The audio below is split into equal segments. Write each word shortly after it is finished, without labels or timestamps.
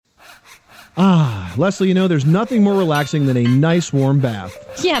Leslie, you know, there's nothing more relaxing than a nice warm bath.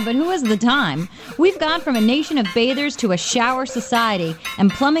 Yeah, but who has the time? We've gone from a nation of bathers to a shower society, and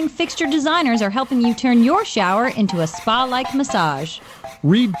plumbing fixture designers are helping you turn your shower into a spa-like massage.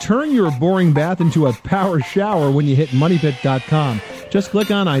 Read Turn Your Boring Bath into a Power Shower when you hit MoneyPit.com. Just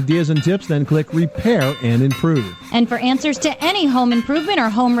click on Ideas and Tips, then click Repair and Improve. And for answers to any home improvement or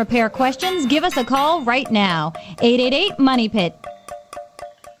home repair questions, give us a call right now. 888-MONEYPIT.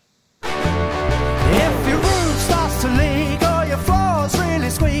 If your roof starts to leak or your floor's really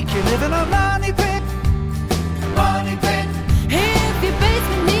squeak, you live in a money pit. Money pit. If your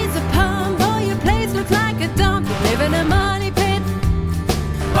basement needs a pump or your place looks like a dump, you live in a money pit.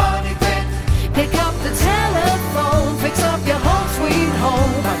 Money pit. Pick up the telephone, fix up your home sweet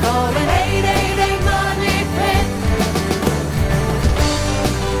home by calling 888-MONEY-PIT.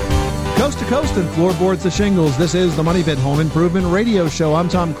 Coast to coast and floorboards to shingles, this is the Money Pit Home Improvement Radio Show. I'm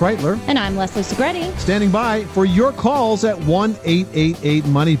Tom Kraeutler. And I'm Leslie Segrete. Standing by for your calls at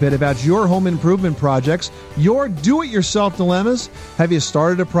 1-888-MONEY-PIT about your home improvement projects, your do-it-yourself dilemmas. Have you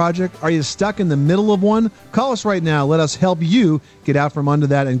started a project? Are you stuck in the middle of one? Call us right now. Let us help you get out from under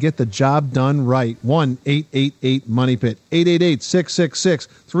that and get the job done right. 1-888-MONEY-PIT,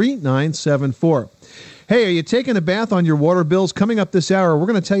 888-666-3974. Hey, are you taking a bath on your water bills? Coming up this hour, we're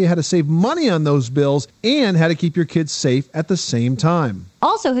going to tell you how to save money on those bills and how to keep your kids safe at the same time.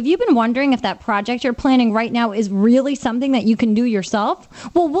 Also, have you been wondering if that project you're planning right now is really something that you can do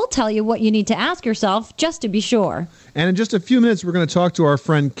yourself? Well, we'll tell you what you need to ask yourself just to be sure. And in just a few minutes, we're going to talk to our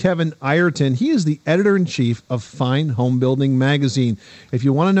friend Kevin Ireton. He is the editor-in-chief of Fine Home Building magazine. If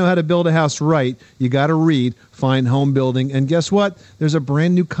you want to know how to build a house right, you got to read Fine Home Building. And guess what? There's a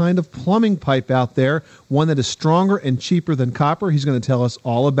brand new kind of plumbing pipe out there, one that is stronger and cheaper than copper. He's going to tell us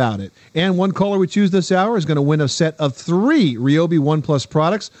all about it. And one caller we choose this hour is going to win a set of 3 Ryobi One Plus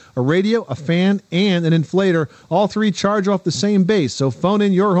products, a radio, a fan, and an inflator. All 3 charge off the same base. So phone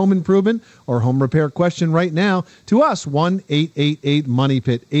in your home improvement or home repair question right now to us,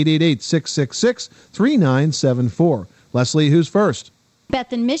 1-888-MONEY-PIT, 888-666-3974. Leslie, who's first?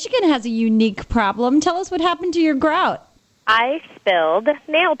 Beth in Michigan has a unique problem. Tell us what happened to your grout. I spilled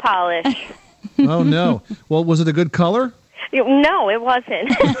nail polish. Oh, no. Well, was it a good color? No, it wasn't.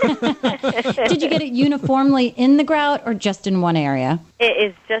 Did you get it uniformly in the grout or just in one area? It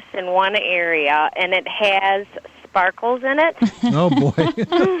is just in one area, and it has sparkles in it. Oh, boy.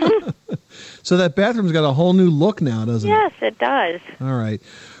 So that bathroom's got a whole new look now, doesn't it? Yes, it does. All right.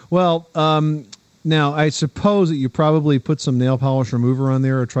 Well, now, I suppose that you probably put some nail polish remover on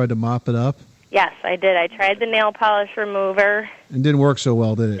there or tried to mop it up? Yes, I did. I tried the nail polish remover. It didn't work so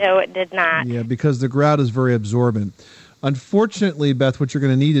well, did it? No, it did not. Yeah, because the grout is very absorbent. Unfortunately, Beth, what you're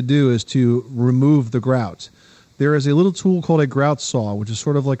going to need to do is to remove the grout. There is a little tool called a grout saw, which is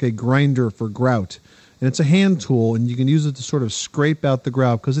sort of like a grinder for grout. And it's a hand tool, and you can use it to sort of scrape out the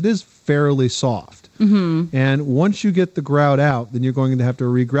grout because it is fairly soft. Mm-hmm. And once you get the grout out, then you're going to have to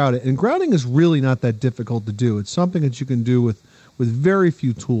regrout it. And grouting is really not that difficult to do. It's something that you can do with very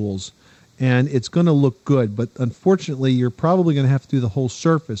few tools, and it's going to look good. But unfortunately, you're probably going to have to do the whole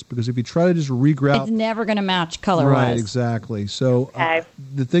surface because if you try to just regrout... It's never going to match color-wise. Right, exactly. So Okay.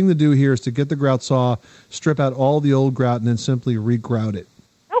 The thing to do here is to get the grout saw, strip out all the old grout, and then simply regrout it.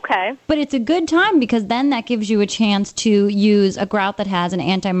 Okay. But it's a good time because then that gives you a chance to use a grout that has an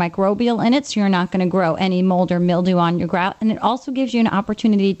antimicrobial in it, so you're not going to grow any mold or mildew on your grout. And it also gives you an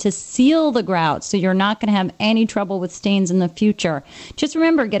opportunity to seal the grout, so you're not going to have any trouble with stains in the future. Just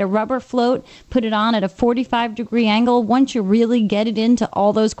remember, get a rubber float, put it on at a 45-degree angle. Once you really get it into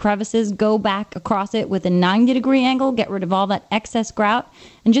all those crevices, go back across it with a 90-degree angle, get rid of all that excess grout,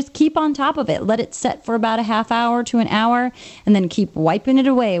 and just keep on top of it. Let it set for about a half hour to an hour, and then keep wiping it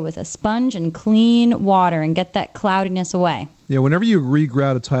away with a sponge and clean water and get that cloudiness away. Yeah, whenever you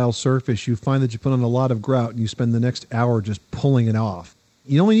regrout a tile surface, you find that you put on a lot of grout and you spend the next hour just pulling it off.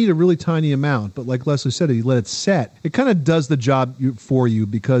 You only need a really tiny amount, but like Leslie said, if you let it set, it kind of does the job for you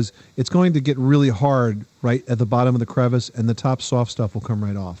because it's going to get really hard right at the bottom of the crevice and the top soft stuff will come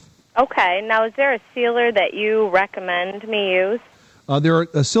right off. Okay. Now, is there a sealer that you recommend me use?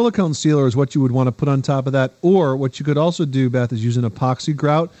 A silicone sealer is what you would want to put on top of that, or what you could also do, Beth, is use an epoxy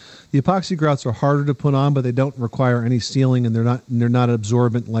grout. The epoxy grouts are harder to put on, but they don't require any sealing, and they're not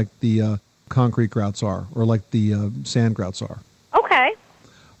absorbent like the concrete grouts are, or like the sand grouts are. Okay.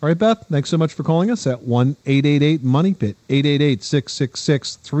 All right, Beth, thanks so much for calling us at 1-888-MONEY-PIT,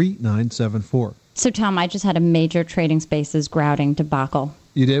 888-666-3974. So, Tom, I just had a major Trading Spaces grouting debacle.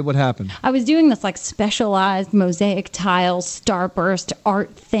 You did? What happened? I was doing this like specialized mosaic tile starburst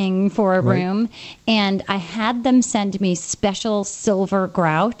art thing for a room, and I had them send me special silver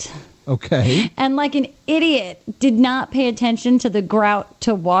grout. Okay. And like an idiot, did not pay attention to the grout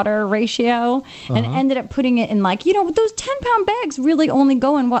to water ratio and ended up putting it in like, those 10-pound bags really only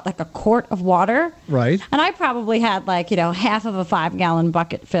go in like a quart of water. Right. And I probably had like, half of a 5-gallon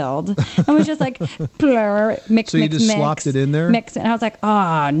bucket filled. And was just like, blur, mix, So you mix, just mix. slopped it in there? Mix it. And I was like,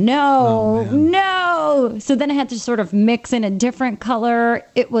 no. So then I had to sort of mix in a different color.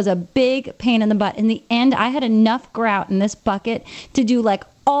 It was a big pain in the butt. In the end, I had enough grout in this bucket to do like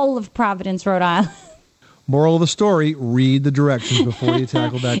all of Providence, Rhode Island. Moral of the story, read the directions before you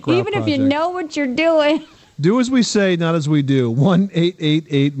tackle that grout Even if you project. know what you're doing. Do as we say, not as we do.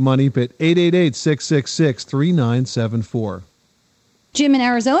 1-888-MONEY-PIT, 888-666-3974. Jim in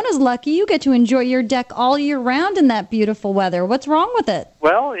Arizona's lucky. You get to enjoy your deck all year round in that beautiful weather. What's wrong with it?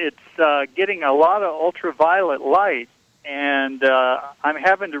 Well, it's getting a lot of ultraviolet light, and I'm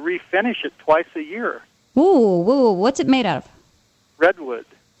having to refinish it twice a year. Ooh, what's it made out of? Redwood.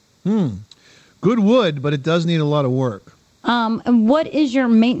 Good wood, but it does need a lot of work. And what is your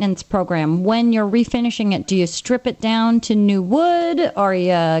maintenance program? When you're refinishing it, do you strip it down to new wood? Or are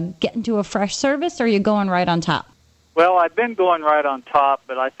you getting to a fresh surface? Or are you going right on top? Well, I've been going right on top,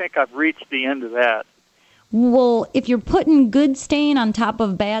 but I think I've reached the end of that. Well, if you're putting good stain on top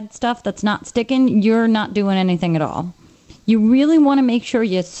of bad stuff that's not sticking, you're not doing anything at all. You really want to make sure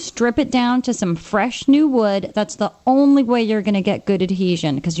you strip it down to some fresh new wood. That's the only way you're going to get good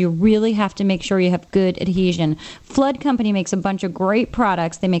adhesion, because you really have to make sure you have good adhesion. Flood Company makes a bunch of great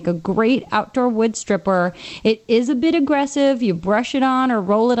products. They make a great outdoor wood stripper. It is a bit aggressive. You brush it on or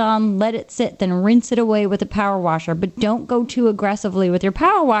roll it on, let it sit, then rinse it away with a power washer. But don't go too aggressively with your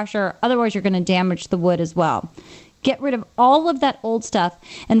power washer, otherwise you're going to damage the wood as well. Get rid of all of that old stuff.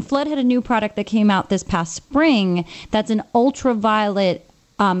 And Flood had a new product that came out this past spring that's an ultraviolet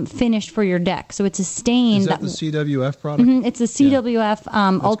finish for your deck. So it's a stain. Is that the CWF product? It's a CWF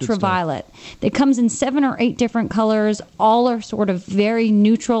ultraviolet. It comes in 7 or 8 different colors. All are sort of very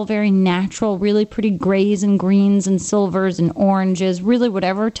neutral, very natural, really pretty grays and greens and silvers and oranges, really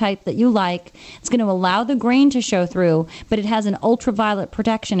whatever type that you like. It's going to allow the grain to show through, but it has an ultraviolet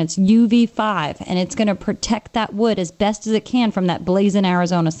protection. It's UV5, and it's going to protect that wood as best as it can from that blazing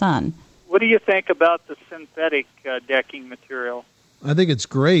Arizona sun. What do you think about the synthetic decking material? I think it's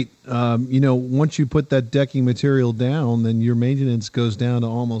great. Once you put that decking material down, then your maintenance goes down to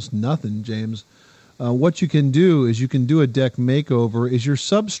almost nothing, James. What you can do is you can do a deck makeover. Is your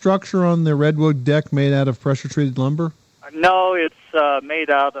substructure on the redwood deck made out of pressure-treated lumber? No, it's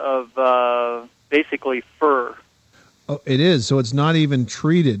made out of basically fir. Oh, it is. So it's not even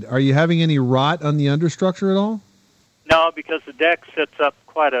treated. Are you having any rot on the understructure at all? No, because the deck sits up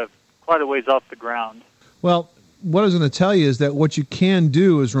quite a ways off the ground. Well, what I was going to tell you is that what you can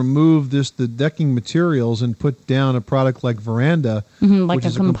do is remove the decking materials and put down a product like Veranda, like which a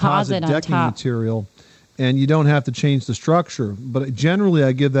is a composite on decking top. material, and you don't have to change the structure. But generally,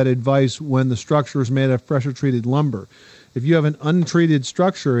 I give that advice when the structure is made of pressure-treated lumber. If you have an untreated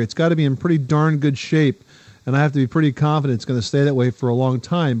structure, it's got to be in pretty darn good shape, and I have to be pretty confident it's going to stay that way for a long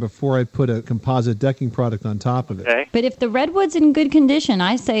time before I put a composite decking product on top of it. Okay. But if the redwood's in good condition,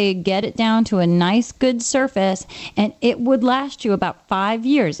 I say get it down to a nice, good surface, and it would last you about 5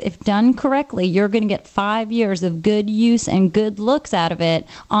 years. If done correctly, you're going to get 5 years of good use and good looks out of it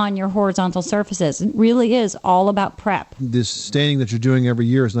on your horizontal surfaces. It really is all about prep. This staining that you're doing every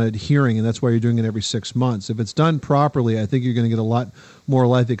year is not adhering, and that's why you're doing it every 6 months. If it's done properly, I think you're going to get a lot more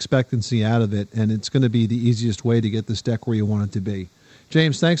life expectancy out of it, and it's going to be the easiest way to get this deck where you want it to be.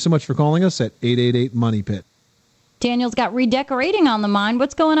 James, thanks so much for calling us at 888-MONEY-PIT. Daniel's got redecorating on the mind.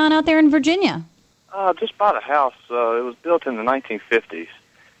 What's going on out there in Virginia? Just bought a house. It was built in the 1950s.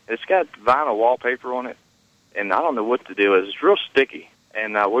 It's got vinyl wallpaper on it, and I don't know what to do. It's real sticky,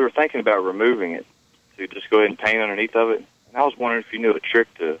 and we were thinking about removing it to just go ahead and paint underneath of it. And I was wondering if you knew a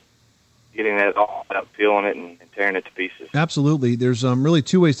trick to getting that all out, peeling it, and tearing it to pieces. Absolutely. There's really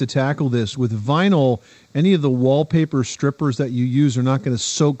 2 ways to tackle this. With vinyl, any of the wallpaper strippers that you use are not going to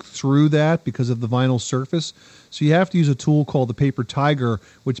soak through that because of the vinyl surface. So you have to use a tool called the Paper Tiger,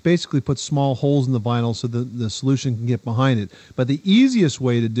 which basically puts small holes in the vinyl so the solution can get behind it. But the easiest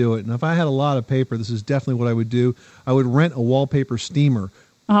way to do it, and if I had a lot of paper, this is definitely what I would do, I would rent a wallpaper steamer.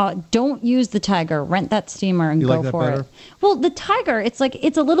 Don't use the Tiger. Rent that steamer and You go like that for better? it. Well, the Tiger, it's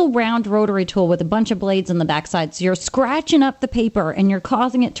a little round rotary tool with a bunch of blades on the backside. So you're scratching up the paper and you're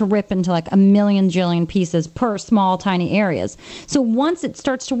causing it to rip into like a million jillion pieces per small, tiny areas. So once it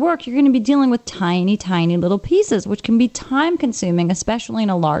starts to work, you're going to be dealing with tiny, tiny little pieces, which can be time consuming, especially in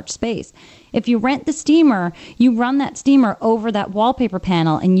a large space. If you rent the steamer, you run that steamer over that wallpaper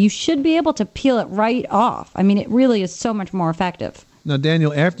panel and you should be able to peel it right off. I mean, it really is so much more effective. Now,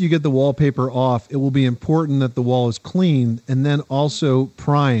 Daniel, after you get the wallpaper off, it will be important that the wall is cleaned and then also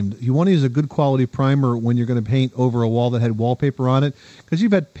primed. You want to use a good quality primer when you're going to paint over a wall that had wallpaper on it, because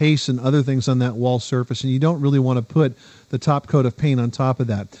you've had paste and other things on that wall surface, and you don't really want to put the top coat of paint on top of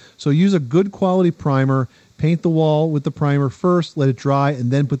that. So use a good quality primer, paint the wall with the primer first, let it dry, and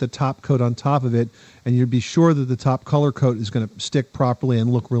then put the top coat on top of it, and you'll be sure that the top color coat is going to stick properly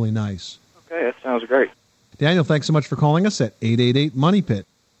and look really nice. Okay, that sounds great. Daniel, thanks so much for calling us at 888-MONEY-PIT.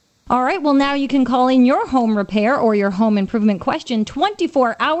 All right, well, now you can call in your home repair or your home improvement question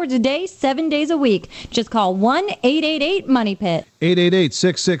 24 hours a day, 7 days a week. Just call 1-888-MONEY-PIT.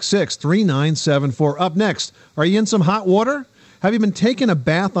 888-666-3974. Up next, are you in some hot water? Have you been taking a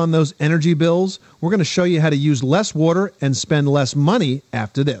bath on those energy bills? We're going to show you how to use less water and spend less money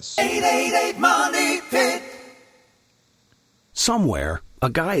after this. 888-MONEY-PIT. Somewhere, a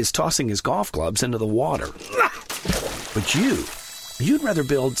guy is tossing his golf clubs into the water. But you'd rather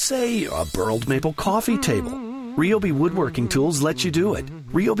build, say, a burled maple coffee table. Ryobi Woodworking Tools lets you do it.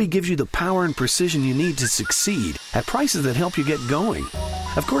 Ryobi gives you the power and precision you need to succeed at prices that help you get going.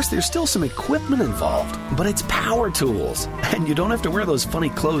 Of course, there's still some equipment involved, but it's power tools, and you don't have to wear those funny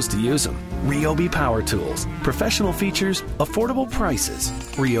clothes to use them. Ryobi Power Tools. Professional features, affordable prices.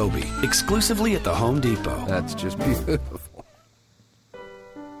 Ryobi, exclusively at the Home Depot. That's just beautiful.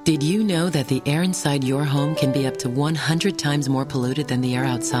 Did you know that the air inside your home can be up to 100 times more polluted than the air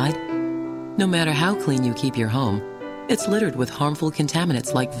outside? No matter how clean you keep your home, it's littered with harmful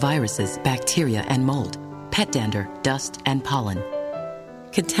contaminants like viruses, bacteria, and mold, pet dander, dust, and pollen.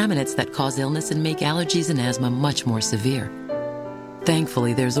 Contaminants that cause illness and make allergies and asthma much more severe.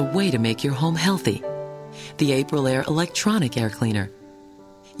 Thankfully, there's a way to make your home healthy. The April Air Electronic Air Cleaner.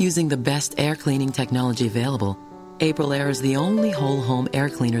 Using the best air cleaning technology available, April Air is the only whole home air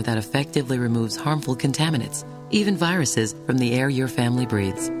cleaner that effectively removes harmful contaminants, even viruses, from the air your family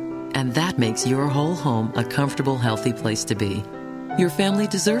breathes. And that makes your whole home a comfortable, healthy place to be. Your family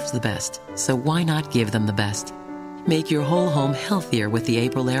deserves the best, so why not give them the best? Make your whole home healthier with the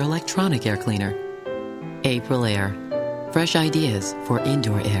April Air Electronic Air Cleaner. April Air. Fresh ideas for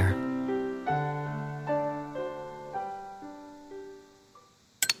indoor air.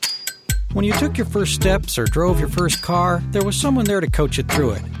 When you took your first steps or drove your first car, there was someone there to coach you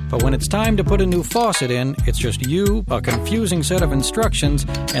through it. But when it's time to put a new faucet in, it's just you, a confusing set of instructions,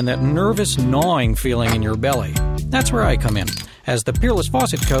 and that nervous gnawing feeling in your belly. That's where I come in. As the Peerless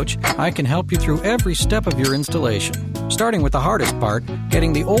Faucet Coach, I can help you through every step of your installation, starting with the hardest part,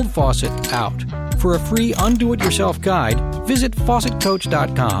 getting the old faucet out. For a free undo-it-yourself guide, visit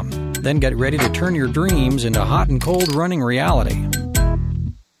faucetcoach.com. Then get ready to turn your dreams into hot and cold running reality.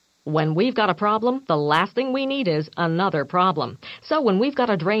 When we've got a problem, the last thing we need is another problem. So when we've got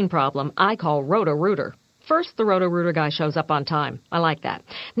a drain problem, I call Roto-Rooter. First, the Roto-Rooter guy shows up on time. I like that.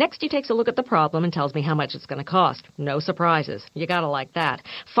 Next, he takes a look at the problem and tells me how much it's going to cost. No surprises. You gotta like that.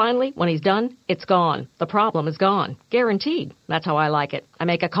 Finally, when he's done, it's gone. The problem is gone. Guaranteed. That's how I like it. I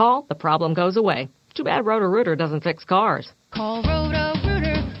make a call, the problem goes away. Too bad Roto-Rooter doesn't fix cars. Call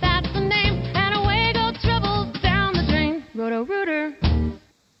Roto-Rooter, that's the name, and away go trouble down the drain. Roto-Rooter.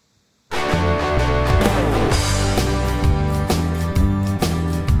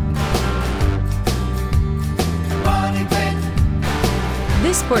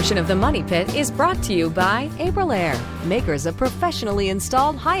 This portion of the Money Pit is brought to you by April Air, makers of professionally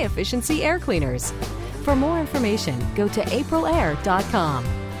installed high-efficiency air cleaners. For more information, go to aprilair.com.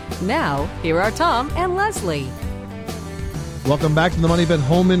 Now, here are Tom and Leslie. Welcome back to the Money Pit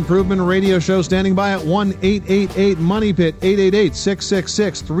Home Improvement Radio Show. Standing by at 1-888-MONEY-PIT,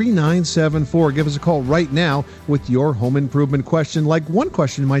 888-666-3974. Give us a call right now with your home improvement question. Like one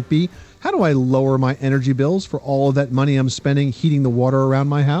question might be, how do I lower my energy bills for all of that money I'm spending heating the water around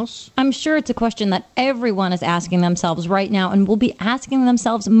my house? I'm sure it's a question that everyone is asking themselves right now and will be asking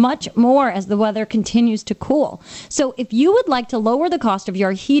themselves much more as the weather continues to cool. So if you would like to lower the cost of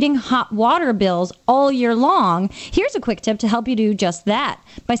your heating hot water bills all year long, here's a quick tip to help you do just that.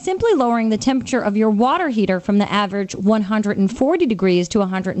 By simply lowering the temperature of your water heater from the average 140 degrees to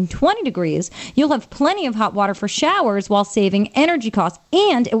 120 degrees, you'll have plenty of hot water for showers while saving energy costs,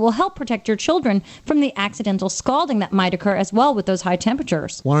 and it will help protect your children from the accidental scalding that might occur as well with those high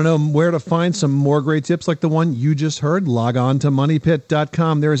temperatures. Want to know where to find some more great tips like the one you just heard? Log on to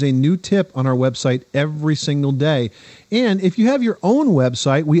moneypit.com. There is a new tip on our website every single day. And if you have your own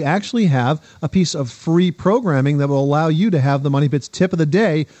website, we actually have a piece of free programming that will allow you to have the Money Pit's tip of the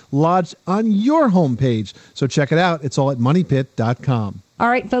day lodged on your homepage. So check it out. It's all at moneypit.com. All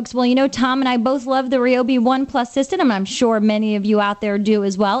right, folks. Well, Tom and I both love the Ryobi One Plus system, and I'm sure many of you out there do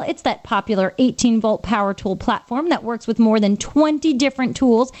as well. It's that popular 18-volt power tool platform that works with more than 20 different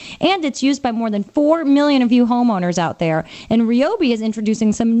tools, and it's used by more than 4 million of you homeowners out there. And Ryobi is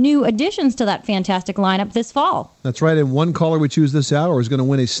introducing some new additions to that fantastic lineup this fall. That's right, and one caller we choose this hour is going to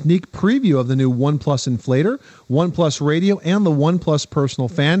win a sneak preview of the new One Plus inflator, One Plus radio, and the One Plus personal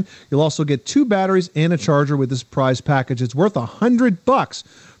fan. You'll also get 2 batteries and a charger with this prize package. It's worth $100.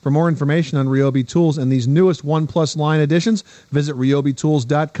 For more information on Ryobi tools and these newest One Plus line additions, visit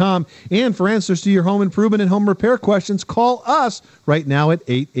RyobiTools.com. And for answers to your home improvement and home repair questions, call us right now at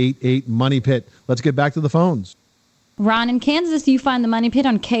 888-MONEY-PIT. Let's get back to the phones. Ron in Kansas, you find the Money Pit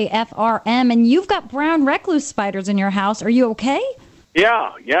on KFRM, and you've got brown recluse spiders in your house. Are you okay?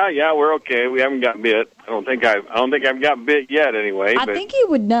 Yeah, we're okay. We haven't got bit. I don't think I've gotten bit yet anyway. I think you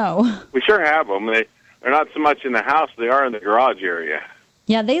would know. We sure have them. They're not so much in the house, they are in the garage area.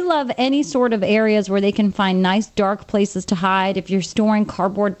 Yeah, they love any sort of areas where they can find nice dark places to hide. If you're storing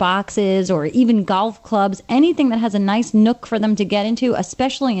cardboard boxes or even golf clubs, anything that has a nice nook for them to get into,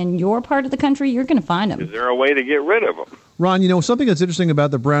 especially in your part of the country, you're going to find them. Is there a way to get rid of them? Ron, something that's interesting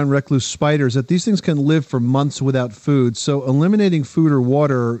about the brown recluse spider is that these things can live for months without food. So eliminating food or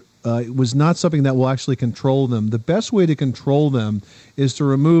water was not something that will actually control them. The best way to control them is to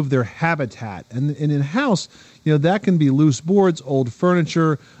remove their habitat. And in a house, that can be loose boards, old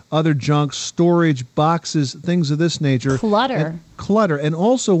furniture, other junk, storage, boxes, things of this nature. Clutter. And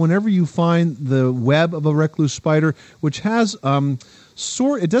also, whenever you find the web of a recluse spider, which has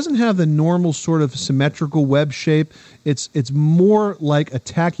it doesn't have the normal sort of symmetrical web shape. It's more like a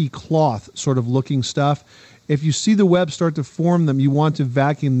tacky cloth sort of looking stuff. If you see the web start to form them, you want to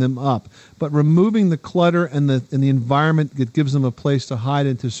vacuum them up. But removing the clutter and the environment that gives them a place to hide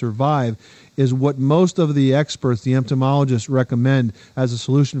and to survive is what most of the experts, the entomologists, recommend as a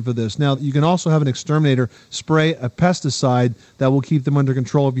solution for this. Now, you can also have an exterminator spray a pesticide that will keep them under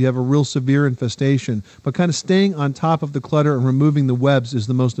control if you have a real severe infestation. But kind of staying on top of the clutter and removing the webs is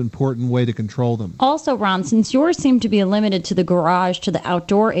the most important way to control them. Also, Ron, since yours seem to be limited to the garage, to the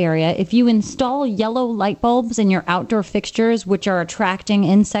outdoor area, if you install yellow light bulbs in your outdoor fixtures, which are attracting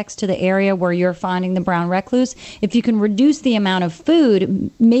insects to the area where you're finding the brown recluse, if you can reduce the amount of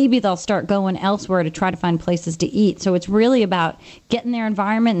food, maybe they'll start going elsewhere to try to find places to eat. So it's really about getting their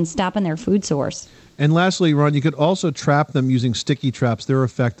environment and stopping their food source. And lastly, Ron, you could also trap them using sticky traps. They're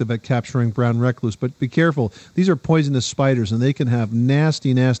effective at capturing brown recluse. But be careful. These are poisonous spiders, and they can have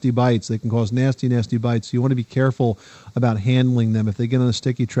nasty, nasty bites. They can cause nasty, nasty bites. You want to be careful about handling them. If they get on a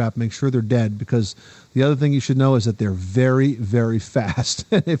sticky trap, make sure they're dead, because the other thing you should know is that they're very, very fast.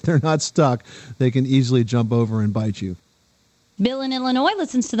 And if they're not stuck, they can easily jump over and bite you. Bill in Illinois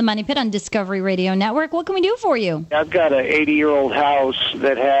listens to the Money Pit on Discovery Radio Network. What can we do for you? I've got an 80-year-old house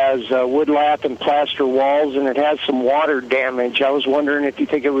that has wood lath and plaster walls, and it has some water damage. I was wondering if you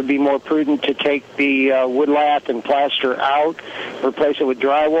think it would be more prudent to take the wood lath and plaster out, replace it with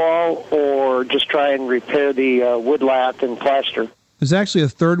drywall, or just try and repair the wood lath and plaster. There's actually a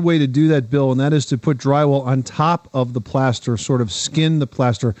third way to do that, Bill, and that is to put drywall on top of the plaster, sort of skin the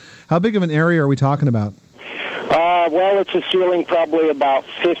plaster. How big of an area are we talking about? Well, it's a ceiling probably about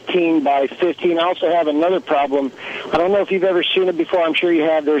 15 by 15. I also have another problem. I don't know if you've ever seen it before. I'm sure you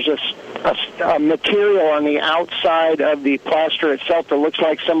have. There's a material on the outside of the plaster itself that looks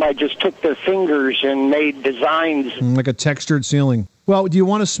like somebody just took their fingers and made designs. Like a textured ceiling. Well, do you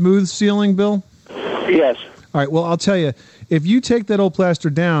want a smooth ceiling, Bill? Yes. All right, well, I'll tell you, if you take that old plaster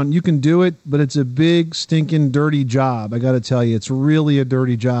down, you can do it, but it's a big, stinking, dirty job. I got to tell you, it's really a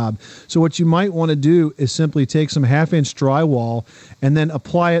dirty job. So what you might want to do is simply take some half-inch drywall and then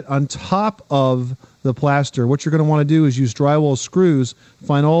apply it on top of the plaster. What you're going to want to do is use drywall screws,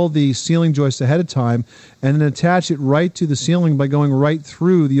 find all the ceiling joists ahead of time, and then attach it right to the ceiling by going right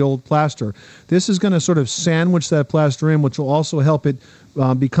through the old plaster. This is going to sort of sandwich that plaster in, which will also help it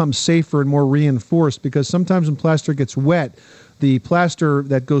become safer and more reinforced, because sometimes when plaster gets wet, the plaster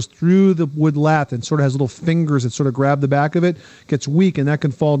that goes through the wood lath and sort of has little fingers that sort of grab the back of it gets weak, and that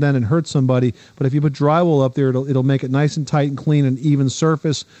can fall down and hurt somebody. But if you put drywall up there, it'll make it nice and tight and clean and even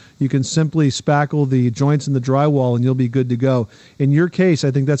surface. You can simply spackle the joints in the drywall and you'll be good to go. In your case,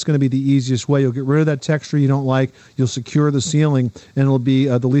 I think that's going to be the easiest way. You'll get rid of that texture you don't like, you'll secure the ceiling, and it'll be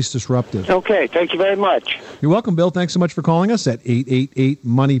the least disruptive. Okay, thank you very much. You're welcome, Bill. Thanks so much for calling us at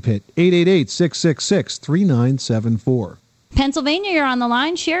 888-MONEY-PIT, 888-666-3974. Pennsylvania, you're on the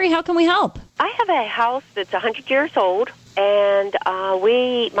line. Sherry, how can we help? I have a house that's 100 years old, and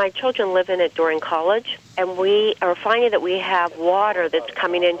my children live in it during college, and we are finding that we have water that's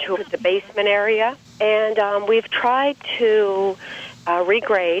coming into the basement area, and we've tried to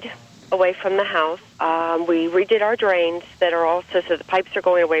regrade away from the house. We redid our drains that are also, so the pipes are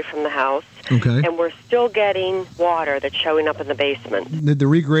going away from the house. Okay. And we're still getting water that's showing up in the basement. Did the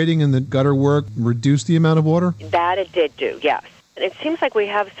regrading and the gutter work reduce the amount of water? That it did do, yes. And it seems like we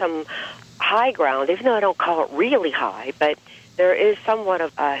have some high ground, even though I don't call it really high, but there is somewhat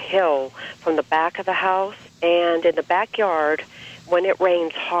of a hill from the back of the house. And in the backyard, when it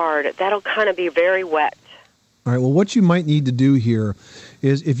rains hard, that'll kind of be very wet. All right, well, what you might need to do here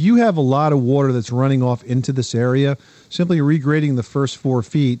is if you have a lot of water that's running off into this area, simply regrading the first 4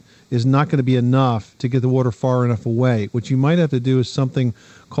 feet is not going to be enough to get the water far enough away. What you might have to do is something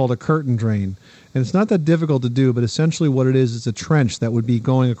called a curtain drain. And it's not that difficult to do, but essentially what it is a trench that would be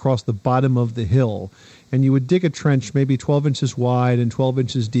going across the bottom of the hill. And you would dig a trench maybe 12 inches wide and 12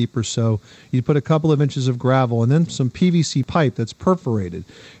 inches deep or so. You'd put a couple of inches of gravel and then some PVC pipe that's perforated.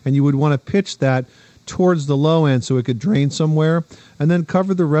 And you would want to pitch that towards the low end so it could drain somewhere, and then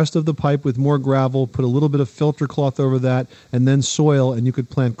cover the rest of the pipe with more gravel, put a little bit of filter cloth over that, and then soil, and you could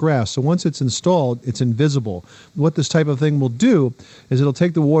plant grass. So once it's installed, it's invisible. What this type of thing will do is it'll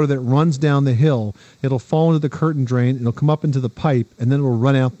take the water that runs down the hill, it'll fall into the curtain drain, it'll come up into the pipe, and then it'll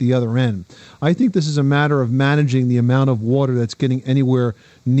run out the other end. I think this is a matter of managing the amount of water that's getting anywhere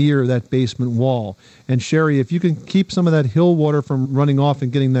near that basement wall. And Sherry, if you can keep some of that hill water from running off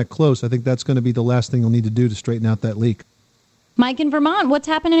and getting that close, I think that's going to be the last thing you'll need to do to straighten out that leak. Mike in Vermont, what's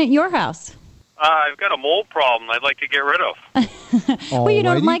happening at your house? I've got a mold problem I'd like to get rid of. Well, you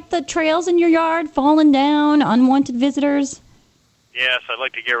don't like the trails in your yard falling down, unwanted visitors? Yes, I'd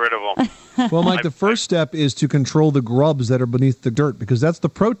like to get rid of them. Well, Mike, the first step is to control the grubs that are beneath the dirt, because that's the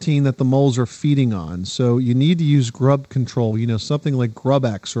protein that the moles are feeding on. So you need to use grub control, something like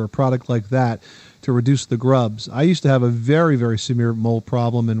GrubX or a product like that to reduce the grubs. I used to have a very, very severe mold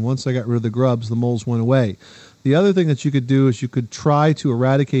problem, and once I got rid of the grubs, the moles went away. The other thing that you could do is you could try to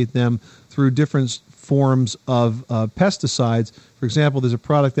eradicate them through different forms of pesticides. For example, there's a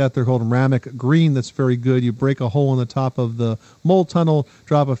product out there called Ramic Green that's very good. You break a hole in the top of the mole tunnel,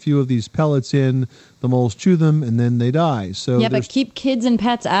 drop a few of these pellets in, the moles chew them, and then they die. So yeah, but keep kids and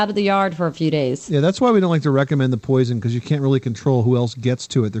pets out of the yard for a few days. Yeah, that's why we don't like to recommend the poison, because you can't really control who else gets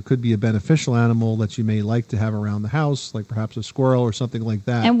to it. There could be a beneficial animal that you may like to have around the house, like perhaps a squirrel or something like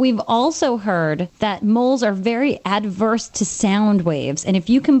that. And we've also heard that moles are very adverse to sound waves. And if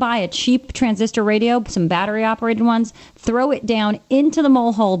you can buy a cheap transistor radio, some battery-operated ones, throw it down into the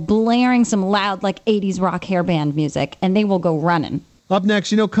mole hole, blaring some loud, like 80s rock hairband music, and they will go running. Up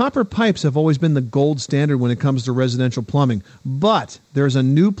next, copper pipes have always been the gold standard when it comes to residential plumbing. But there's a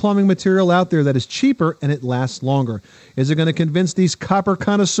new plumbing material out there that is cheaper and it lasts longer. Is it going to convince these copper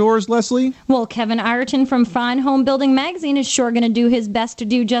connoisseurs, Leslie? Well, Kevin Ireton from Fine Home Building Magazine is sure going to do his best to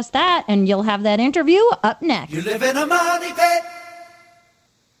do just that, and you'll have that interview up next. You live in a money pit.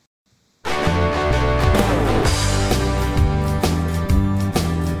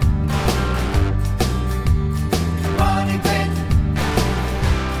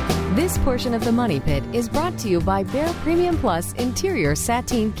 This portion of the Money Pit is brought to you by Behr Premium Plus Interior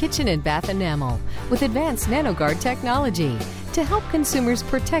Sateen Kitchen and Bath Enamel with advanced NanoGuard technology to help consumers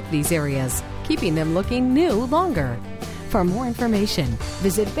protect these areas, keeping them looking new longer. For more information,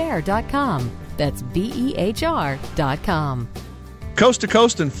 visit Behr.com. That's BEHR.com. Coast to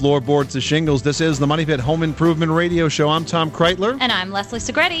coast and floorboards to shingles, this is the Money Pit Home Improvement Radio Show. I'm Tom Kraeutler. And I'm Leslie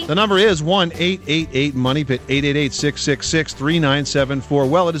Segrete. The number is 1-888-MONEY-PIT, 888-666-3974.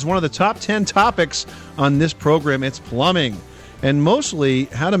 Well, it is one of the top 10 topics on this program. It's plumbing, and mostly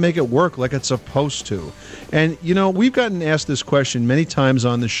how to make it work like it's supposed to. And, we've gotten asked this question many times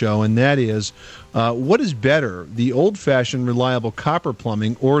on the show, and that is, what is better, the old-fashioned reliable copper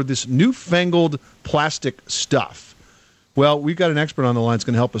plumbing or this newfangled plastic stuff? Well, we've got an expert on the line that's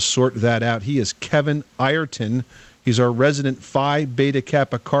going to help us sort that out. He is Kevin Ireton. He's our resident Phi Beta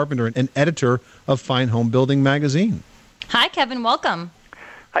Kappa carpenter and editor of Fine Home Building Magazine. Hi, Kevin. Welcome.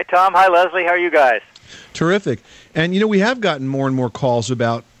 Hi, Tom. Hi, Leslie. How are you guys? Terrific. And, we have gotten more and more calls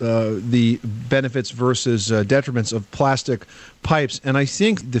about the benefits versus detriments of plastic pipes. And I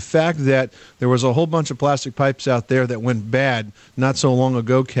think the fact that there was a whole bunch of plastic pipes out there that went bad not so long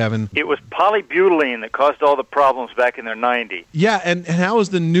ago, Kevin. It was polybutylene that caused all the problems back in the 90s. Yeah, and how is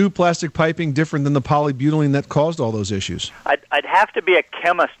the new plastic piping different than the polybutylene that caused all those issues? I'd have to be a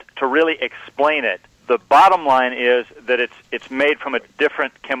chemist to really explain it. The bottom line is that it's made from a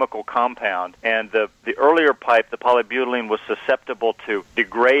different chemical compound, and the earlier pipe, the polybutylene, was susceptible to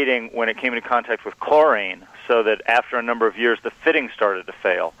degrading when it came into contact with chlorine, so that after a number of years the fitting started to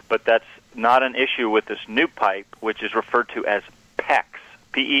fail. But that's not an issue with this new pipe, which is referred to as PEX,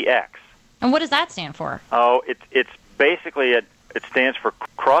 P-E-X. And what does that stand for? Oh, it's basically It stands for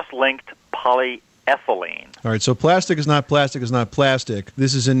cross-linked polyethylene. All right, so plastic is not plastic is not plastic.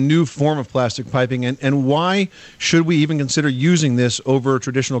 This is a new form of plastic piping, and why should we even consider using this over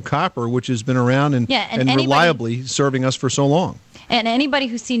traditional copper, which has been around and reliably serving us for so long? And anybody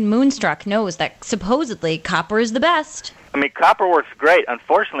who's seen Moonstruck knows that supposedly copper is the best. I mean, copper works great.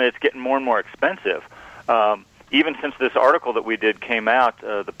 Unfortunately, it's getting more and more expensive. Even since this article that we did came out,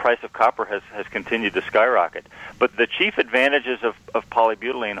 the price of copper has continued to skyrocket. But the chief advantages of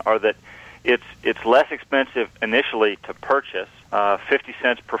polybutylene are that it's less expensive initially to purchase, 50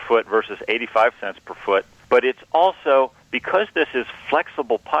 cents per foot versus 85 cents per foot. But it's also, because this is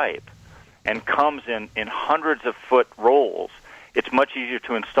flexible pipe and comes in hundreds of foot rolls, it's much easier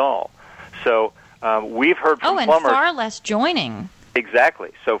to install. So we've heard from plumbers... and far less joining.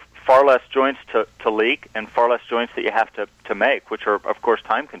 Exactly. So far less joints to leak and far less joints that you have to make, which are, of course,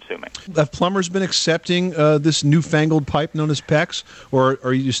 time-consuming. Have plumbers been accepting this newfangled pipe known as PEX,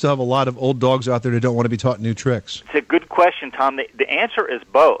 or you still have a lot of old dogs out there that don't want to be taught new tricks? It's a good question, Tom. The answer is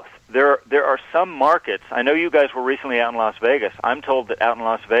both. There are some markets. I know you guys were recently out in Las Vegas. I'm told that out in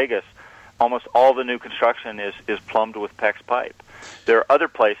Las Vegas, almost all the new construction is plumbed with PEX pipe. There are other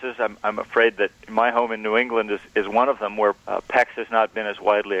places, I'm afraid that my home in New England is one of them, where PEX has not been as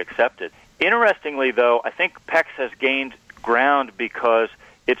widely accepted. Interestingly, though, I think PEX has gained ground because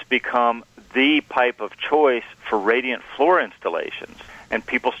it's become the pipe of choice for radiant floor installations, and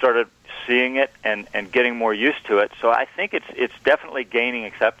people started seeing it and getting more used to it. So I think it's definitely gaining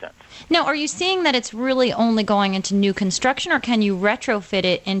acceptance. Now, are you seeing that it's really only going into new construction, or can you retrofit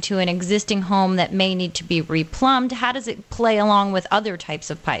it into an existing home that may need to be replumbed? How does it play along with other types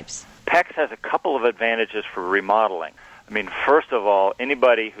of pipes? PEX has a couple of advantages for remodeling. I mean, first of all,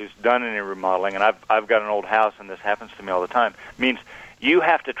 anybody who's done any remodeling, and I've got an old house and this happens to me all the time, means you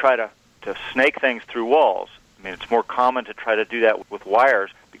have to try to snake things through walls. I mean, it's more common to try to do that with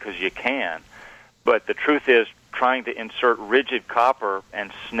wires because you can. But the truth is, trying to insert rigid copper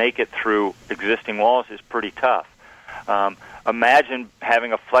and snake it through existing walls is pretty tough. Imagine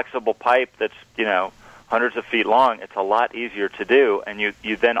having a flexible pipe that's, hundreds of feet long. It's a lot easier to do, and you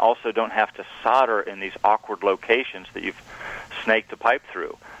then also don't have to solder in these awkward locations that you've snaked the pipe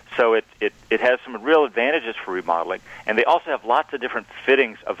through. So it has some real advantages for remodeling, and they also have lots of different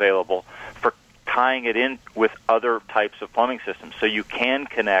fittings available for tying it in with other types of plumbing systems. So you can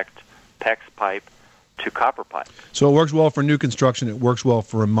connect PEX pipe to copper pipe. So it works well for new construction. It works well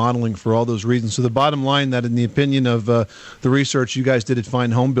for remodeling for all those reasons. So the bottom line, that in the opinion of the research you guys did at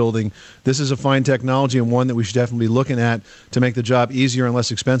Fine Home Building, this is a fine technology and one that we should definitely be looking at to make the job easier and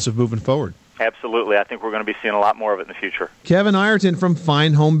less expensive moving forward. Absolutely. I think we're going to be seeing a lot more of it in the future. Kevin Ireton from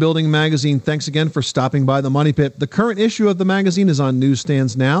Fine Home Building Magazine, thanks again for stopping by the Money Pit. The current issue of the magazine is on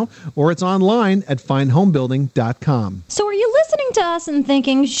newsstands now, or it's online at finehomebuilding.com. So are you listening to us and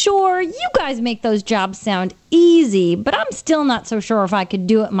thinking, sure, you guys make those jobs sound easy, but I'm still not so sure if I could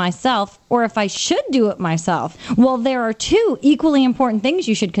do it myself or if I should do it myself? Well, there are two equally important things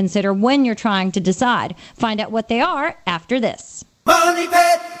you should consider when you're trying to decide. Find out what they are after this. Money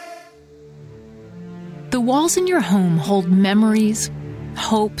Pit! The walls in your home hold memories,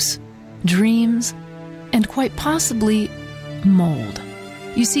 hopes, dreams, and quite possibly mold.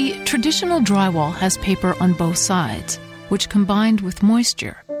 You see, traditional drywall has paper on both sides, which combined with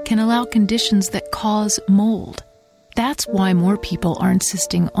moisture can allow conditions that cause mold. That's why more people are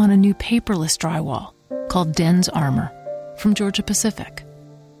insisting on a new paperless drywall called Den's Armor from Georgia Pacific.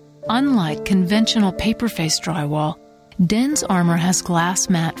 Unlike conventional paper-faced drywall, Den's Armor has glass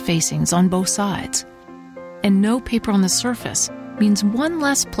mat facings on both sides. And no paper on the surface means one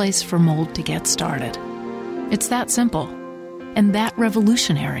less place for mold to get started. It's that simple, and that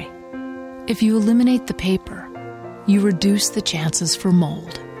revolutionary. If you eliminate the paper, you reduce the chances for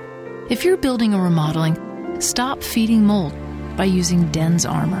mold. If you're building or remodeling, stop feeding mold by using Den's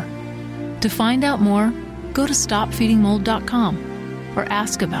Armor. To find out more, go to stopfeedingmold.com or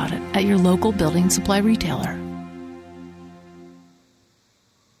ask about it at your local building supply retailer.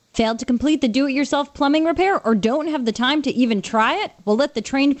 Failed to complete the do-it-yourself plumbing repair or don't have the time to even try it? Well, let the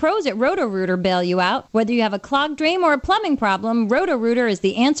trained pros at Roto-Rooter bail you out. Whether you have a clogged drain or a plumbing problem, Roto-Rooter is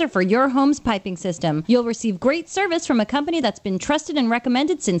the answer for your home's piping system. You'll receive great service from a company that's been trusted and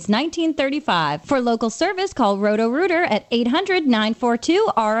recommended since 1935. For local service, call Roto-Rooter at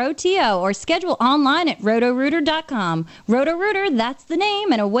 800-942-ROTO or schedule online at rotorooter.com. Roto-Rooter, that's the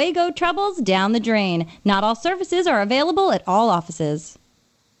name, and away go troubles down the drain. Not all services are available at all offices.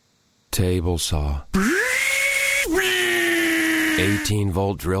 Table saw.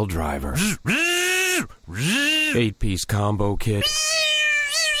 18-volt drill driver. 8-piece combo kit.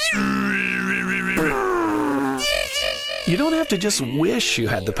 You don't have to just wish you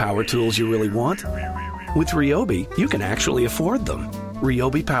had the power tools you really want. With Ryobi, you can actually afford them.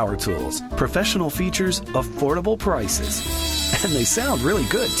 Ryobi Power Tools. Professional features, affordable prices. And they sound really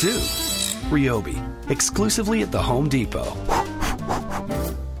good, too. Ryobi. Exclusively at the Home Depot.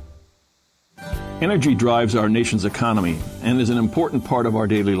 Energy drives our nation's economy and is an important part of our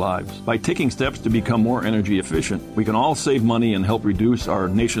daily lives. By taking steps to become more energy efficient, we can all save money and help reduce our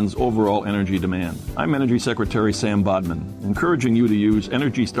nation's overall energy demand. I'm Energy Secretary Sam Bodman, encouraging you to use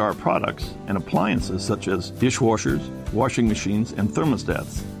Energy Star products and appliances such as dishwashers, washing machines, and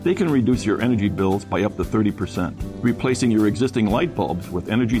thermostats. They can reduce your energy bills by up to 30%. Replacing your existing light bulbs with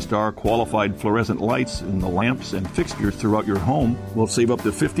Energy Star qualified fluorescent lights in the lamps and fixtures throughout your home will save up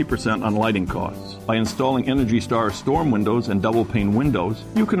to 50% on lighting costs. By installing Energy Star storm windows and double pane windows,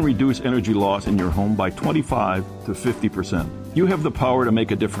 you can reduce energy loss in your home by 25 to 50%. You have the power to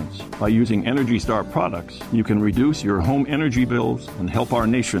make a difference. By using Energy Star products, you can reduce your home energy bills and help our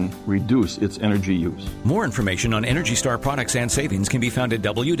nation reduce its energy use. More information on Energy Star products and savings can be found at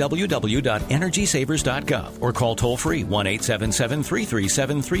www.energysavers.gov or call toll-free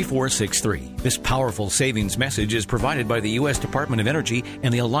 1-877-337-3463. This powerful savings message is provided by the U.S. Department of Energy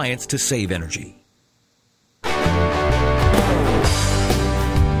and the Alliance to Save Energy.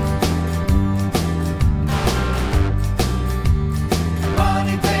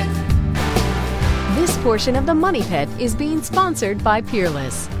 This portion of the Money Pit is being sponsored by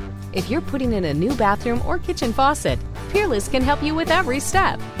Peerless. If you're putting in a new bathroom or kitchen faucet, Peerless can help you with every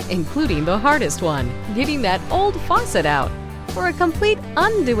step, including the hardest one, getting that old faucet out. For a complete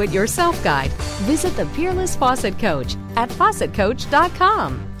undo-it-yourself guide, visit the Peerless Faucet Coach at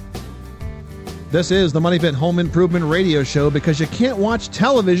faucetcoach.com. This is the Money Pit Home Improvement Radio Show because you can't watch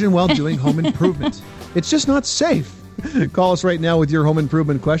television while doing home improvement. It's just not safe. Call us right now with your home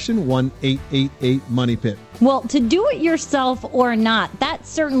improvement question, 1-888-MONEY-PIT. Well, to do it yourself or not, that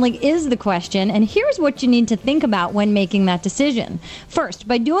certainly is the question, and here's what you need to think about when making that decision. First,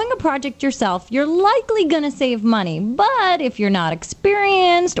 by doing a project yourself, you're likely going to save money, but if you're not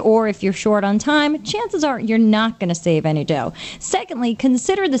experienced or if you're short on time, chances are you're not going to save any dough. Secondly,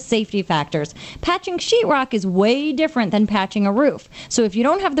 consider the safety factors. Patching sheetrock is way different than patching a roof, so if you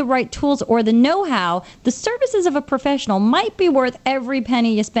don't have the right tools or the know-how, the services of a professional might be worth every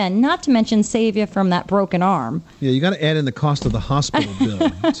penny you spend, not to mention save you from that broken arm. Yeah, you got to add in the cost of the hospital bill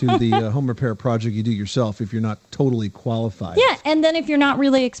to the home repair project you do yourself if you're not totally qualified. Yeah, and then if you're not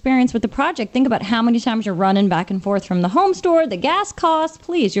really experienced with the project, think about how many times you're running back and forth from the home store, the gas costs.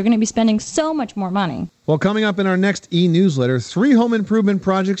 Please, you're going to be spending so much more money. Well, coming up in our next e-newsletter, 3 home improvement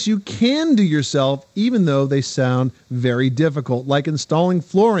projects you can do yourself, even though they sound very difficult, like installing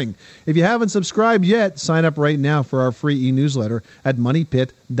flooring. If you haven't subscribed yet, sign up right now for our free e-newsletter at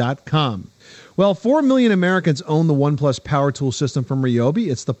moneypit.com. Well, 4 million Americans own the OnePlus Power Tool system from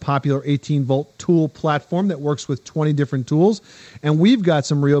Ryobi. It's the popular 18-volt tool platform that works with 20 different tools. And we've got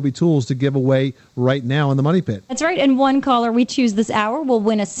some Ryobi tools to give away right now in the Money Pit. That's right. And one caller we choose this hour will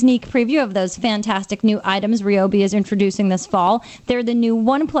win a sneak preview of those fantastic new items Ryobi is introducing this fall. They're the new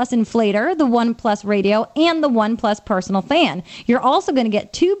OnePlus Inflator, the OnePlus Radio, and the OnePlus Personal Fan. You're also going to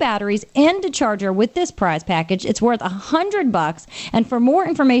get 2 batteries and a charger with this prize package. It's worth $100. And for more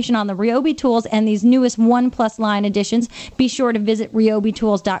information on the Ryobi tools and these newest OnePlus line additions, be sure to visit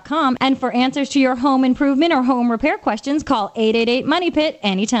ryobitools.com. And for answers to your home improvement or home repair questions, call 888-MONEY-PIT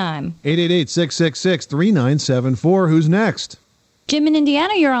anytime. 888-666-3974. Who's next? Jim in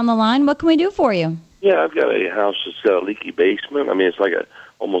Indiana, you're on the line. What can we do for you? Yeah, I've got a house that's got a leaky basement. I mean, it's like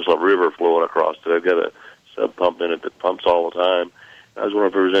almost a river flowing across it. I've got a sub pump in it that pumps all the time. I was wondering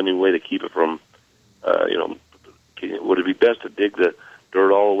if there was any way to keep it from, would it be best to dig the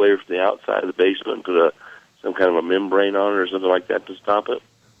dirt all the way from the outside of the basement and put some kind of a membrane on it or something like that to stop it?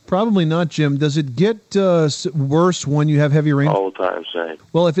 Probably not, Jim. Does it get worse when you have heavy rain? All the time, same.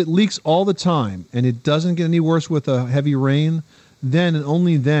 Well, if it leaks all the time and it doesn't get any worse with a heavy rain, then and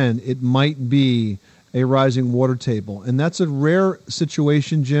only then it might be a rising water table. And that's a rare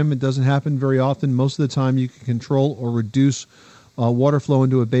situation, Jim. It doesn't happen very often. Most of the time you can control or reduce water flow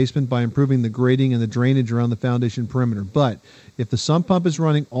into a basement by improving the grading and the drainage around the foundation perimeter. But if the sump pump is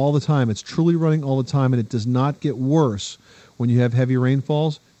running all the time, it's truly running all the time, and it does not get worse when you have heavy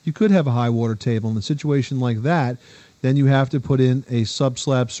rainfalls, you could have a high water table. In a situation like that, then you have to put in a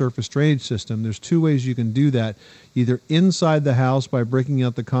subslab surface drainage system. There's 2 ways you can do that, either inside the house by breaking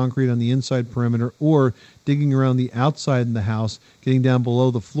out the concrete on the inside perimeter, or digging around the outside in the house, getting down below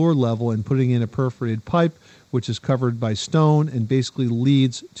the floor level and putting in a perforated pipe, which is covered by stone and basically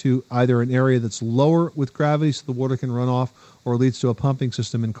leads to either an area that's lower with gravity so the water can run off, or leads to a pumping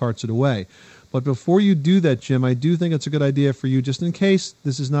system and carts it away. But before you do that, Jim, I do think it's a good idea for you, just in case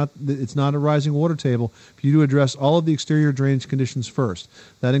it's not a rising water table, for you to address all of the exterior drainage conditions first.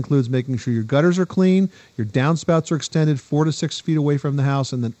 That includes making sure your gutters are clean, your downspouts are extended 4 to 6 feet away from the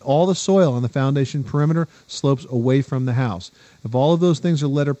house, and then all the soil on the foundation perimeter slopes away from the house. If all of those things are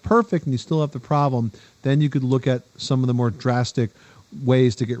letter perfect and you still have the problem, then you could look at some of the more drastic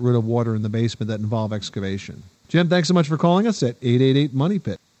ways to get rid of water in the basement that involve excavation. Jim, thanks so much for calling us at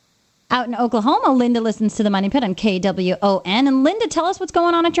 888-MONEY-PIT. Out in Oklahoma, Linda listens to the Money Pit on KWON. And Linda, tell us what's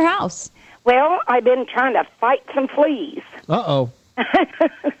going on at your house. Well, I've been trying to fight some fleas. Uh-oh.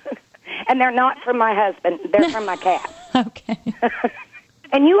 And they're not from my husband. They're from my cat. Okay.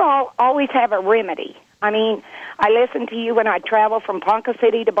 And you all always have a remedy. I mean, I listen to you when I travel from Ponca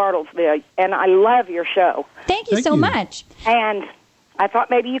City to Bartlesville, and I love your show. Thank you so much. And I thought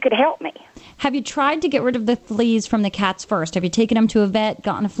maybe you could help me. Have you tried to get rid of the fleas from the cats first? Have you taken them to a vet,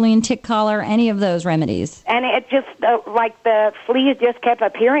 gotten a flea and tick collar, any of those remedies? And it just, like the fleas just kept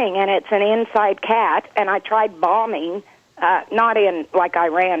appearing, and it's an inside cat, and I tried bombing. Not in, like,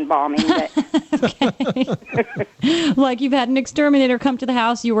 Iran bombing, but... Like you've had an exterminator come to the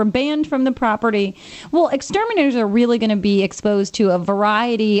house, you were banned from the property. Well, exterminators are really going to be exposed to a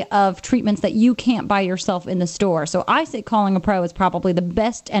variety of treatments that you can't buy yourself in the store. So I say calling a pro is probably the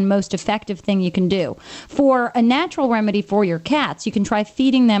best and most effective thing you can do. For a natural remedy for your cats, you can try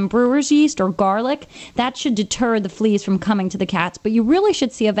feeding them brewer's yeast or garlic. That should deter the fleas from coming to the cats. But you really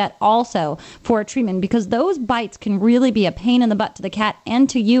should see a vet also for a treatment, because those bites can really be a pain in the butt to the cat and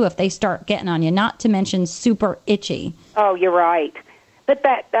to you if they start getting on you, not to mention super itchy. Oh, you're right. But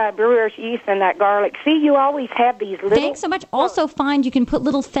that brewer's yeast and that garlic, see, you always have these little... Thanks so much. Also find you can put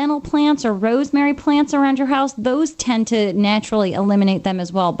little fennel plants or rosemary plants around your house. Those tend to naturally eliminate them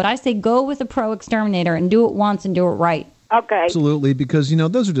as well. But I say go with a pro exterminator and do it once and do it right. Okay. Absolutely, because,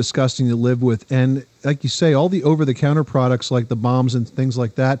 those are disgusting to live with. And like you say, all the over-the-counter products like the bombs and things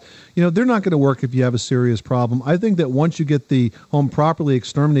like that, they're not going to work if you have a serious problem. I think that once you get the home properly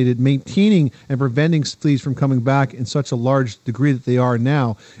exterminated, maintaining and preventing fleas from coming back in such a large degree that they are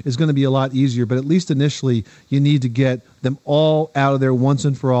now is going to be a lot easier. But at least initially, you need to get them all out of there once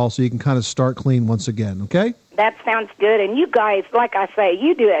and for all so you can kind of start clean once again, okay? That sounds good. And you guys, like I say,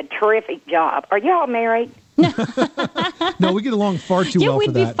 you do a terrific job. Are y'all married? No, we get along far too well for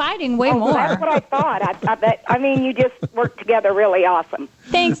that. Yeah, we'd be fighting way more. That's what I thought. I mean, you just work together really awesome.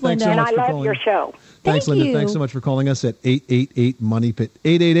 Thanks, Linda. And I love your show. Thanks, Thank Linda. you. Thanks so much for calling us at 888-MONEY-PIT,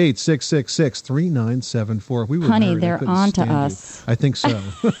 888-666-3974. We were Honey, married. they're on to us. I think so.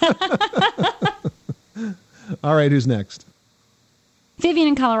 All right, who's next? Vivian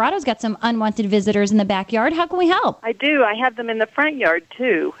in Colorado's got some unwanted visitors in the backyard. How can we help? I do. I have them in the front yard,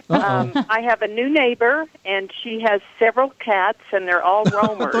 too. I have a new neighbor, and she has several cats, and they're all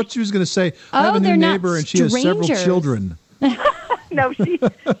roamers. I thought she was going to say, I have a new neighbor, and she has several children. No, she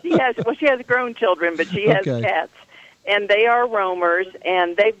has grown children, but she has cats. And they are roamers,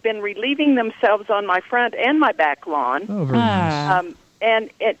 and they've been relieving themselves on my front and my back lawn. Oh, very nice.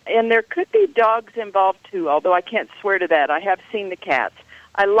 And there could be dogs involved, too, although I can't swear to that. I have seen the cats.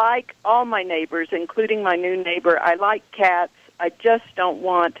 I like all my neighbors, including my new neighbor. I like cats. I just don't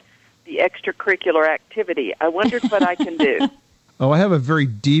want the extracurricular activity. I wondered what I can do. Oh, I have a very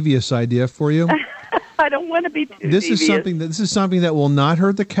devious idea for you. I don't want to be too This devious. is something that will not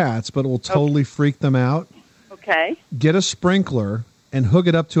hurt the cats, but it will totally freak them out. Okay. Get a sprinkler and hook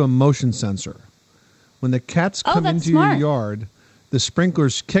it up to a motion sensor. When the cats come into your yard, the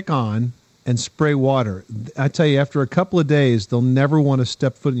sprinklers kick on and spray water. I tell you, after a couple of days, they'll never want to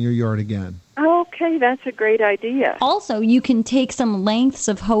step foot in your yard again. Okay, that's a great idea. Also, you can take some lengths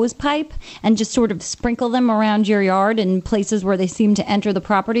of hose pipe and just sort of sprinkle them around your yard in places where they seem to enter the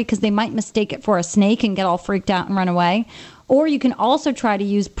property, because they might mistake it for a snake and get all freaked out and run away. Or you can also try to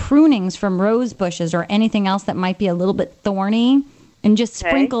use prunings from rose bushes or anything else that might be a little bit thorny, and just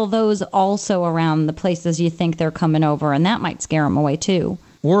sprinkle those also around the places you think they're coming over, and that might scare them away too.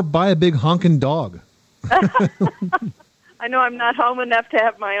 Or buy a big honking dog. I know I'm not home enough to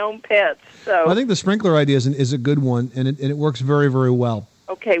have my own pets, so... I think the sprinkler idea is a good one, and it works very, very well.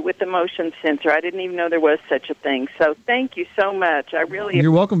 Okay, with the motion sensor. I didn't even know there was such a thing. So thank you so much. I really You're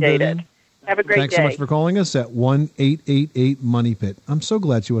welcome, appreciate Vivian. it. Have a great Thanks day. so much for calling us at 1-888-MONEY-PIT. I'm so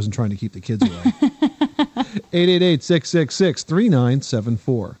glad she wasn't trying to keep the kids away.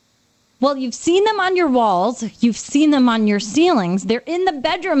 888-666-3974. Well, you've seen them on your walls. You've seen them on your ceilings. They're in the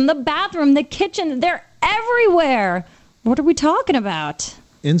bedroom, the bathroom, the kitchen. They're everywhere. What are we talking about?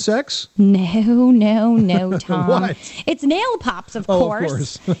 insects? No, Tom. What? It's nail pops, of Oh,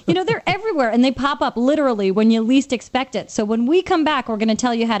 course. of course. They're everywhere, and they pop up literally when you least expect it. So when we come back, we're going to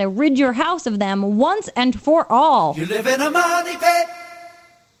tell you how to rid your house of them once and for all. You live in a money pit.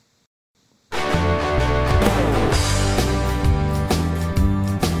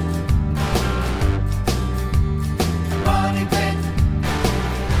 Money pit.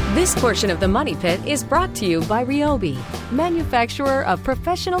 This portion of the Money Pit is brought to you by Ryobi, manufacturer of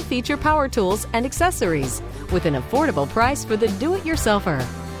professional feature power tools and accessories, with an affordable price for the do-it-yourselfer.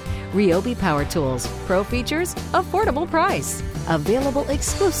 Ryobi Power Tools, pro features, affordable price. Available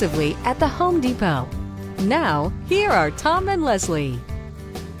exclusively at the Home Depot. Now, here are Tom and Leslie.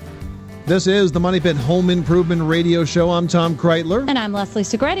 This is the Money Pit Home Improvement Radio Show. I'm Tom Kraeutler. And I'm Leslie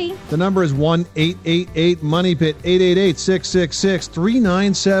Segrete. The number is 1-888-MONEY-PIT,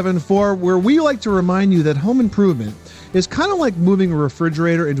 888-666-3974, where we like to remind you that home improvement is kind of like moving a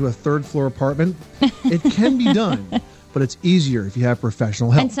refrigerator into a third-floor apartment. It can be done, but it's easier if you have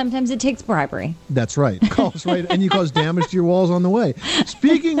professional help. And sometimes it takes bribery. That's right. Call us right, and you cause damage to your walls on the way.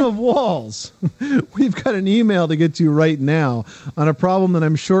 Speaking of walls, we've got an email to get to right now on a problem that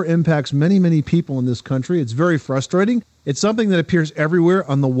I'm sure impacts many, many people in this country. It's very frustrating. It's something that appears everywhere,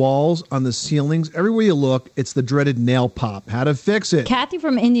 on the walls, on the ceilings, everywhere you look. It's the dreaded nail pop. How to fix it. Kathy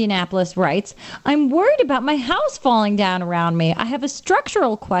from Indianapolis writes, I'm worried about my house falling down around me. I have a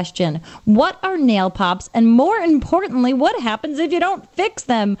structural question. What are nail pops? And more importantly, what happens if you don't fix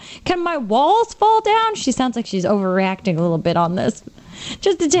them? Can my walls fall down? She sounds like she's overreacting a little bit on this.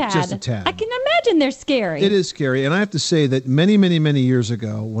 Just a tad. Just a tad. I can imagine they're scary. It is scary. And I have to say that many, many, many years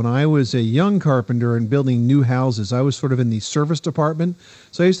ago, when I was a young carpenter and building new houses, I was sort of in the service department.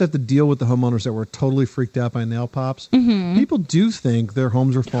 So I used to have to deal with the homeowners that were totally freaked out by nail pops. Mm-hmm. People do think their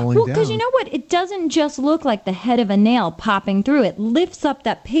homes are falling down. Well, because you know what? It doesn't just look like the head of a nail popping through. It lifts up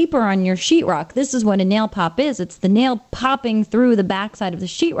that paper on your sheetrock. This is what a nail pop is. It's the nail popping through the backside of the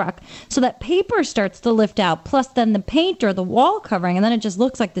sheetrock. So that paper starts to lift out, plus then the paint or the wall covering, and then it just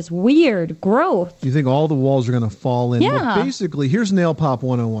looks like this weird growth. You think all the walls are going to fall in? Yeah. Well, basically, here's Nail Pop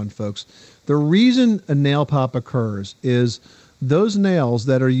 101, folks. The reason a nail pop occurs is those nails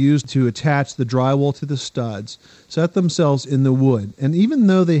that are used to attach the drywall to the studs set themselves in the wood. And even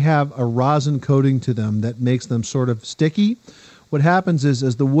though they have a rosin coating to them that makes them sort of sticky, what happens is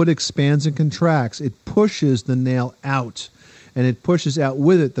as the wood expands and contracts, it pushes the nail out. And it pushes out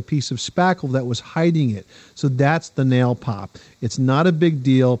with it the piece of spackle that was hiding it. So that's the nail pop. It's not a big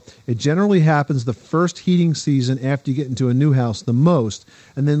deal. It generally happens the first heating season after you get into a new house the most,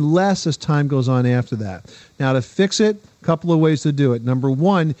 and then less as time goes on after that. Now, to fix it, a couple of ways to do it. Number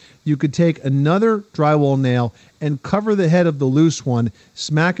one, you could take another drywall nail and cover the head of the loose one,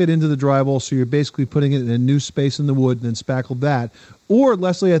 smack it into the drywall so you're basically putting it in a new space in the wood and then spackle that. Or,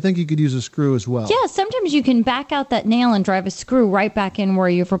 Leslie, I think you could use a screw as well. Yeah, sometimes you can back out that nail and drive a screw right back in where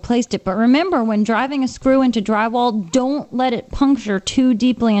you've replaced it. But remember, when driving a screw into drywall, don't let it puncture too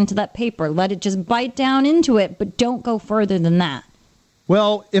deeply into that paper. Let it just bite down into it, but don't go further than that.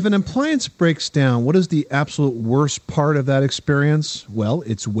 Well, if an appliance breaks down, what is the absolute worst part of that experience? Well,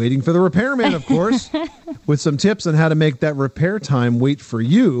 it's waiting for the repairman, of course. With some tips on how to make that repair time wait for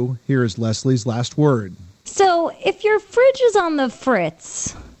you, here is Leslie's last word. So, if your fridge is on the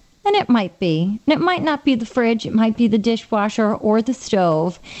fritz, and it might be, and it might not be the fridge, it might be the dishwasher or the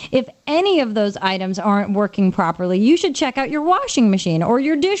stove. If any of those items aren't working properly, you should check out your washing machine or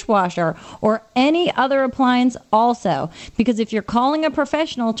your dishwasher or any other appliance also. Because if you're calling a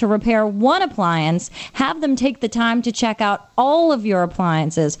professional to repair one appliance, have them take the time to check out all of your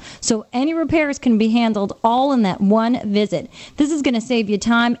appliances so any repairs can be handled all in that one visit. This is going to save you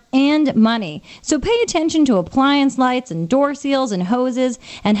time and money. So pay attention to appliance lights and door seals and hoses,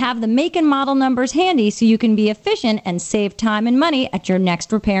 and have the make and model numbers handy so you can be efficient and save time and money at your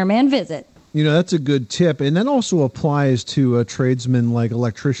next repairman visit. You know, that's a good tip. And that also applies to tradesmen like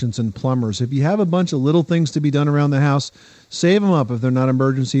electricians and plumbers. If you have a bunch of little things to be done around the house, save them up if they're not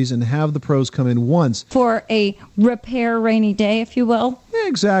emergencies and have the pros come in once. For a repair rainy day, if you will. Yeah,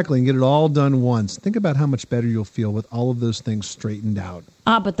 exactly. And get it all done once. Think about how much better you'll feel with all of those things straightened out.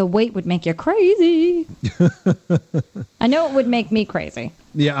 But the weight would make you crazy. I know it would make me crazy.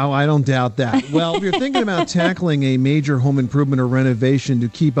 Yeah, I don't doubt that. Well, if you're thinking about tackling a major home improvement or renovation to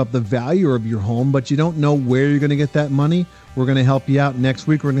keep up the value of your home, but you don't know where you're going to get that money, we're going to help you out. Next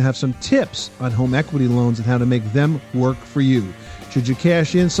week, we're going to have some tips on home equity loans and how to make them work for you. Should you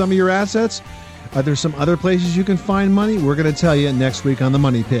cash in some of your assets? Are there some other places you can find money? We're going to tell you next week on The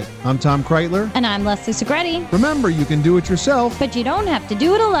Money Pit. I'm Tom Kraeutler. And I'm Leslie Segrete. Remember, you can do it yourself. But you don't have to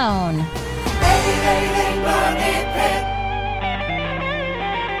do it alone. 888 Money Pit.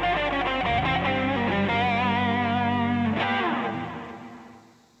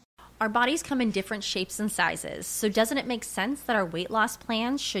 Our bodies come in different shapes and sizes, so doesn't it make sense that our weight loss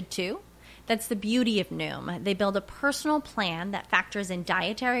plans should too? That's the beauty of Noom. They build a personal plan that factors in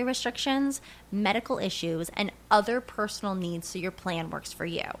dietary restrictions, medical issues, and other personal needs so your plan works for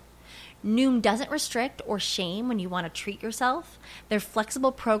you. Noom doesn't restrict or shame when you want to treat yourself. Their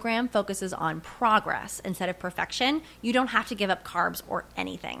flexible program focuses on progress instead of perfection. You don't have to give up carbs or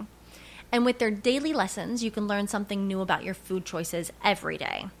anything. And with their daily lessons, you can learn something new about your food choices every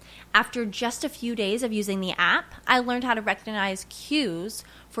day. After just a few days of using the app, I learned how to recognize cues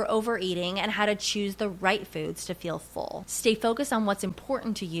for overeating and how to choose the right foods to feel full. Stay focused on what's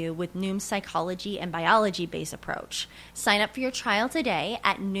important to you with Noom's psychology and biology-based approach. Sign up for your trial today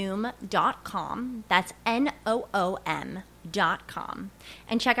at Noom.com. That's Noom.com.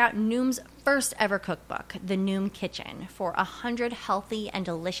 And check out Noom's first ever cookbook, The Noom Kitchen, for 100 healthy and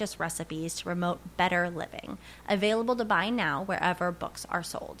delicious recipes to promote better living. Available to buy now wherever books are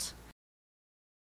sold.